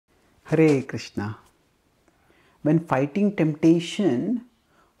Hare Krishna. When fighting temptation,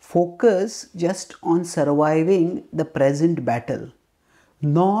 focus just on surviving the present battle,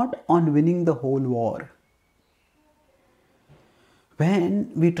 not on winning the whole war.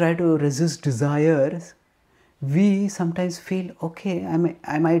 When we try to resist desires, we sometimes feel, okay,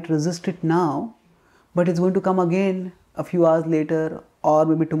 I might resist it now, but it's going to come again a few hours later, or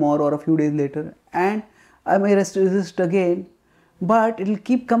maybe tomorrow or a few days later, and I may resist again, but it will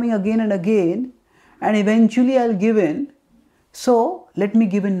keep coming again and again, and eventually I'll give in. So let me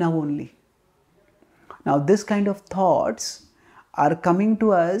give in now only. Now this kind of thoughts are coming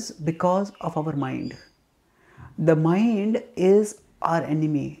to us because of our mind. The mind is our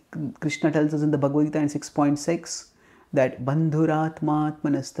enemy. Krishna tells us in the Bhagavad-Gītā in 6.6 that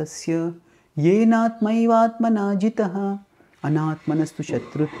bandhuratmatmanastasya yenatmaivatmana jitaha anatmanastu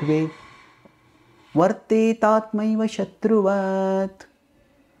shatrutve vartetatmaiva shatruvat.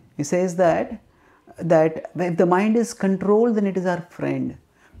 He says that if the mind is controlled, then it is our friend.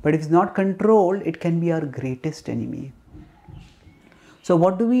 But if it's not controlled, it can be our greatest enemy. So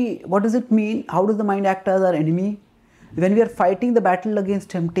what does it mean? How does the mind act as our enemy? When we are fighting the battle against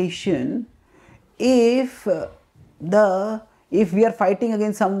temptation, if we are fighting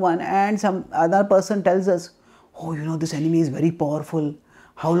against someone and some other person tells us, oh, you know, this enemy is very powerful,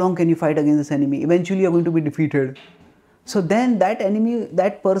 how long can you fight against this enemy? Eventually you are going to be defeated. So then that enemy,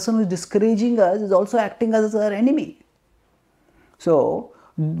 that person who is discouraging us is also acting as our enemy. So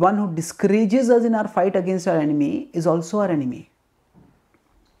one who discourages us in our fight against our enemy is also our enemy.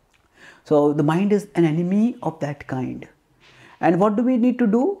 So the mind is an enemy of that kind. And what do we need to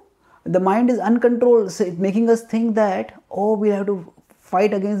do? The mind is uncontrolled, making us think that, oh, we have to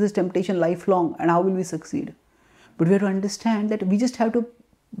fight against this temptation lifelong, and how will we succeed? But we have to understand that we just have to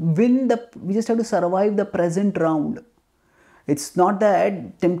survive the present round. It's not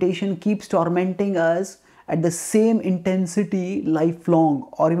that temptation keeps tormenting us at the same intensity lifelong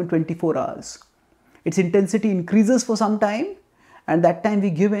or even 24 hours. Its intensity increases for some time, and that time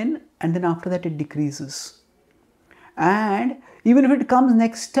we give in, and then after that it decreases. And even if it comes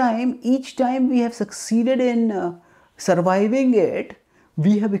next time, each time we have succeeded in surviving it,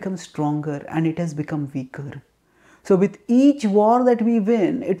 we have become stronger and it has become weaker. So with each war that we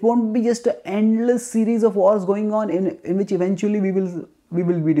win, it won't be just an endless series of wars going on in which eventually we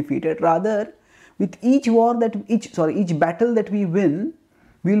will be defeated. Rather, with each battle that we win,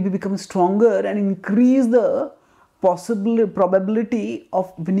 we will become stronger and increase the probability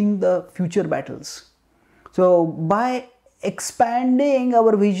of winning the future battles. So by expanding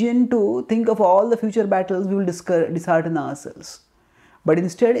our vision to think of all the future battles, we will dishearten ourselves. But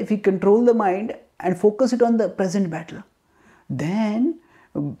instead, if we control the mind and focus it on the present battle, then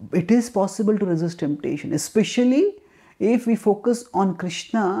it is possible to resist temptation, especially if we focus on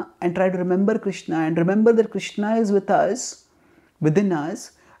Krishna and try to remember Krishna and remember that Krishna is with us, within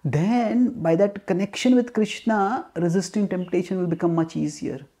us. Then by that connection with Krishna, resisting temptation will become much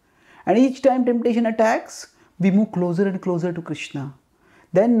easier. And each time temptation attacks, we move closer and closer to Krishna.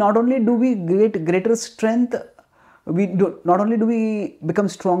 Then not only do we get greater strength, not only do we become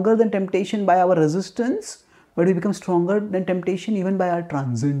stronger than temptation by our resistance, but we become stronger than temptation even by our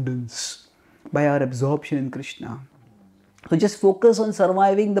transcendence, by our absorption in Krishna. So just focus on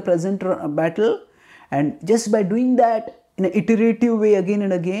surviving the present battle, and just by doing that in an iterative way again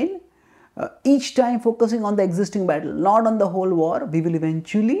and again, each time focusing on the existing battle, not on the whole war, we will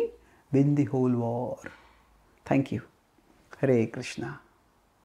eventually win the whole war. Thank you. Hare Krishna.